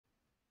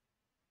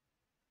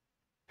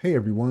Hey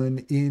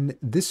everyone, in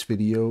this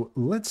video,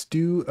 let's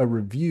do a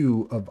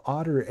review of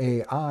Otter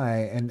AI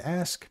and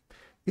ask,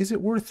 is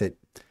it worth it?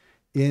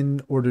 In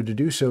order to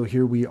do so,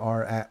 here we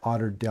are at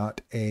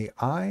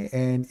Otter.ai,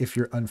 and if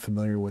you're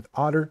unfamiliar with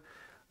Otter,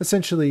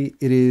 essentially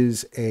it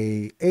is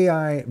a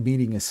AI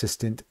meeting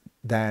assistant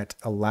that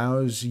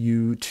allows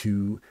you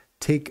to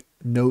take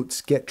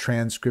notes, get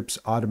transcripts,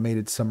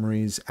 automated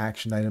summaries,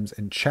 action items,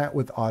 and chat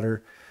with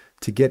Otter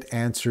to get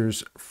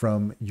answers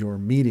from your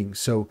meeting.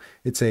 So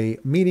it's a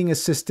meeting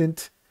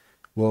assistant,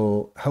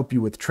 will help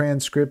you with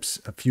transcripts,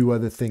 a few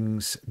other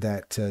things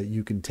that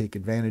you can take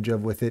advantage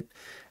of with it.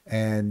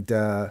 And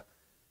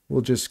we'll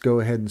just go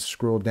ahead and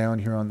scroll down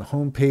here on the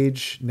home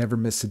page. Never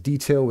miss a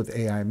detail with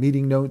AI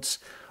meeting notes.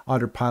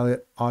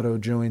 Autopilot auto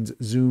joins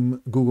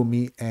Zoom, Google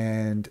Meet,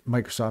 and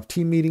Microsoft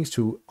Team meetings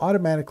to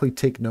automatically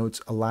take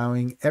notes,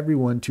 allowing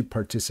everyone to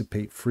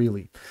participate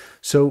freely.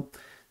 So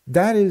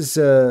that is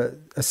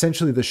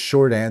essentially the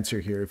short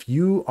answer here. If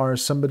you are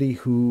somebody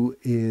who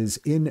is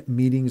in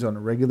meetings on a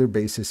regular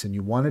basis and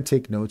you want to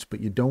take notes, but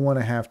you don't want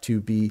to have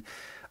to be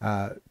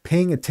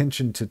paying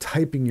attention to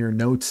typing your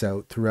notes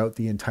out throughout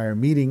the entire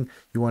meeting,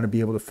 you want to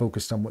be able to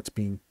focus on what's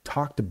being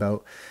talked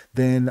about,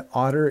 then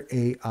Otter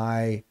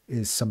AI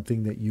is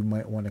something that you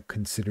might want to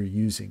consider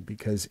using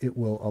because it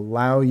will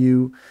allow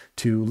you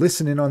to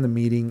listen in on the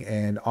meeting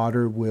and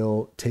Otter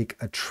will take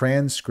a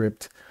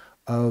transcript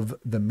of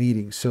the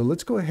meeting. So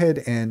let's go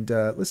ahead and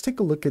let's take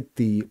a look at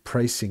the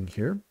pricing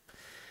here.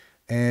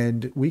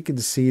 And we can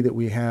see that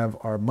we have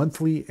our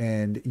monthly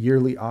and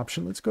yearly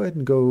option. Let's go ahead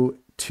and go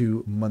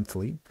to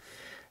monthly.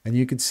 And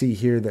you can see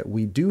here that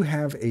we do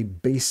have a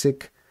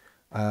basic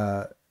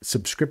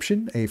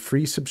subscription, a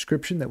free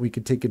subscription that we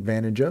could take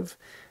advantage of.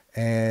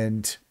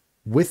 And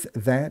with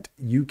that,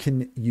 you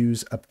can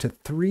use up to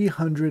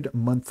 300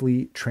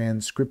 monthly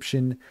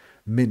transcription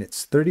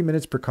minutes, 30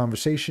 minutes per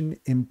conversation,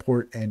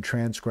 import and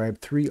transcribe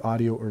 3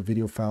 audio or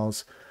video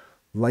files,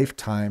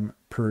 lifetime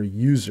per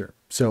user.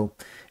 So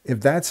if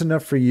that's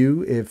enough for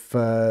you, if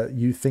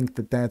you think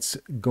that that's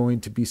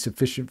going to be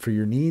sufficient for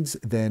your needs,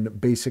 then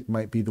basic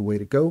might be the way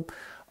to go.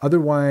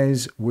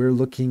 Otherwise, we're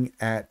looking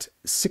at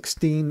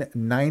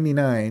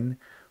 $16.99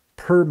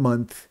 per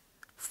month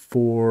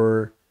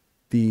for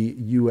the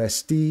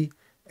USD.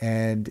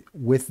 And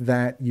with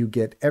that, you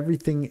get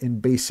everything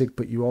in basic,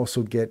 but you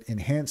also get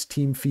enhanced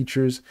team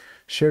features,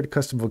 shared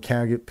custom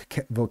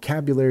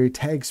vocabulary,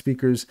 tag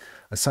speakers,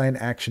 assign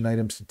action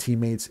items to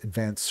teammates,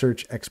 advanced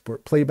search,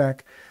 export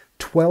playback,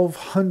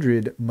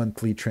 1,200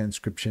 monthly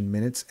transcription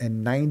minutes,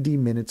 and 90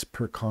 minutes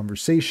per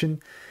conversation,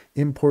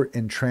 import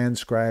and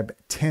transcribe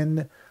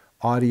 10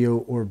 audio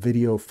or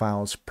video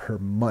files per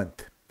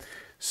month.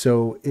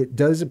 So it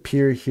does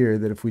appear here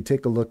that if we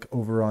take a look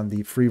over on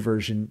the free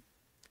version,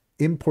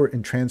 import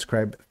and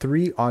transcribe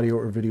 3 audio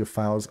or video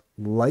files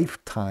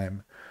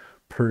lifetime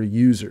per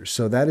user.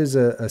 So that is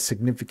a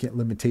significant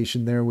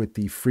limitation there with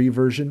the free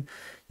version.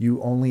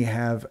 You only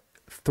have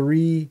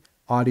 3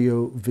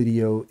 audio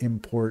video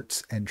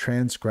imports and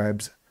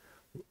transcribes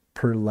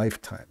per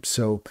lifetime.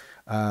 So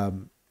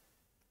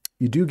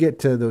you do get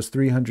to those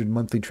 300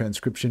 monthly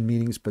transcription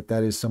meetings, but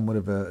that is somewhat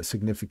of a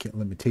significant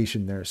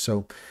limitation there.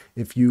 So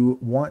if you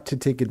want to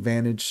take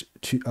advantage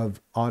of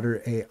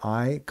Otter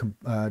AI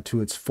to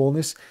its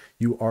fullness,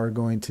 you are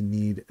going to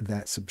need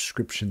that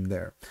subscription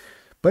there.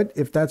 But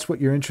if that's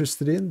what you're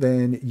interested in,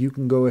 then you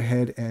can go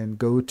ahead and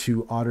go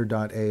to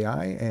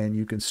Otter.ai and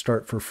you can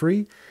start for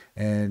free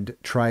and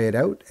try it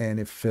out. And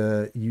if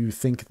you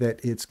think that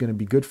it's going to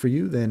be good for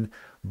you, then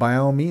by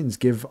all means,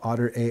 give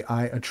Otter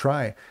AI a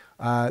try.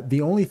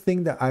 The only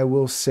thing that I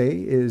will say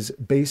is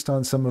based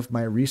on some of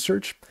my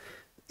research,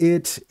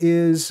 it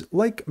is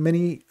like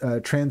many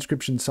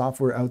transcription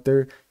software out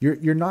there,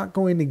 you're not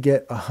going to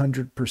get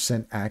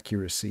 100%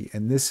 accuracy.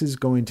 And this is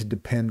going to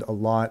depend a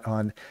lot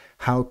on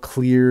how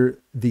clear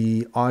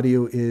the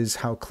audio is,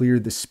 how clear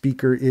the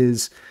speaker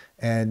is.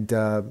 And,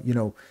 you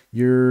know,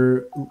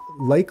 you're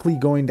likely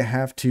going to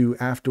have to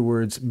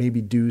afterwards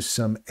maybe do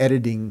some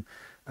editing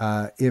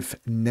if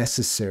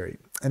necessary.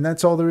 And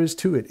that's all there is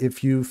to it.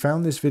 If you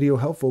found this video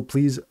helpful,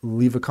 please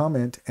leave a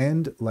comment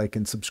and like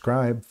and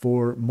subscribe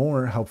for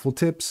more helpful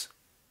tips.